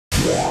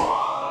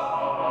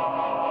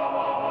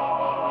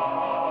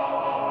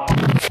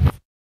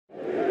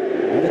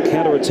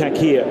attack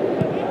here.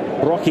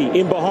 Brocky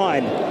in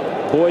behind.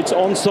 Boyd's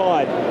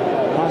onside.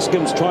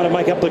 Huscombe's trying to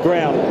make up the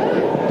ground.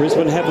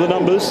 Brisbane have the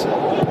numbers.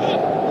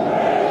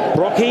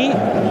 Brocky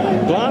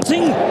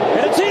glancing,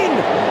 and it's in!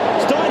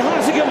 Stein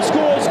Huscombe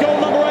scores goal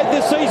number 8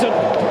 this season.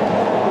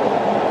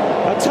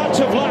 A touch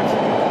of luck,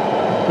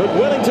 but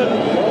Wellington.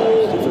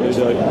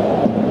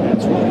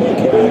 That's one more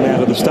keeping him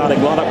out of the starting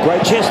lineup.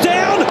 Great chest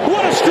down!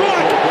 What a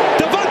strike!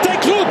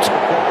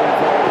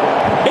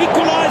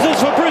 Equalises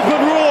for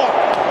Brisbane Roar.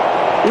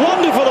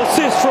 Wonderful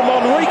assist from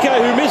Enrique,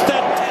 who missed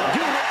that.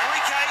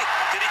 Enrique,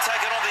 did he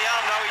take it on the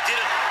arm? No, he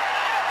didn't.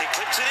 He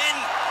clips it in.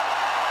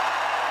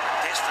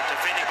 Desperate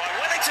defending by